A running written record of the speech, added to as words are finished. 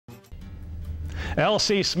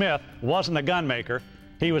L.C. Smith wasn't a gun maker,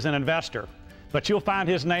 he was an investor. But you'll find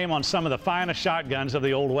his name on some of the finest shotguns of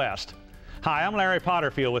the Old West. Hi, I'm Larry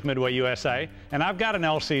Potterfield with MidwayUSA, and I've got an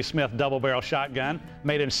L.C. Smith double-barrel shotgun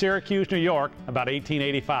made in Syracuse, New York, about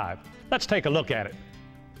 1885. Let's take a look at it.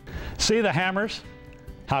 See the hammers?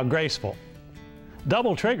 How graceful.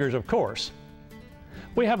 Double triggers, of course.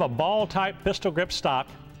 We have a ball-type pistol grip stock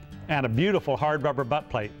and a beautiful hard rubber butt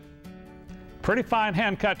plate. Pretty fine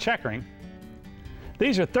hand-cut checkering.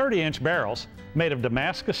 These are 30-inch barrels made of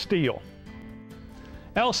Damascus steel.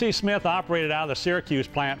 L.C. Smith operated out of the Syracuse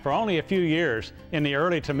plant for only a few years in the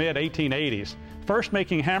early to mid-1880s, first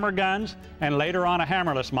making hammer guns and later on a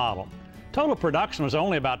hammerless model. Total production was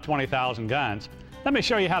only about 20,000 guns. Let me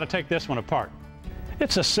show you how to take this one apart.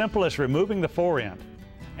 It's as simple as removing the forend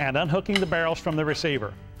and unhooking the barrels from the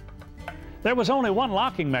receiver. There was only one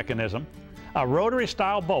locking mechanism, a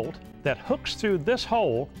rotary-style bolt that hooks through this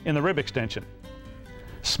hole in the rib extension.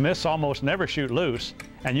 Smiths almost never shoot loose,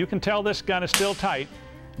 and you can tell this gun is still tight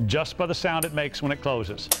just by the sound it makes when it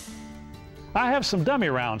closes. I have some dummy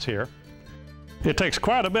rounds here. It takes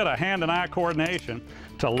quite a bit of hand and eye coordination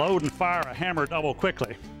to load and fire a hammer double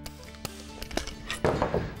quickly.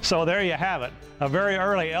 So there you have it, a very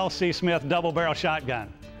early L.C. Smith double-barrel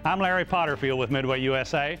shotgun. I'm Larry Potterfield with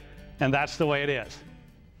MidwayUSA, and that's the way it is.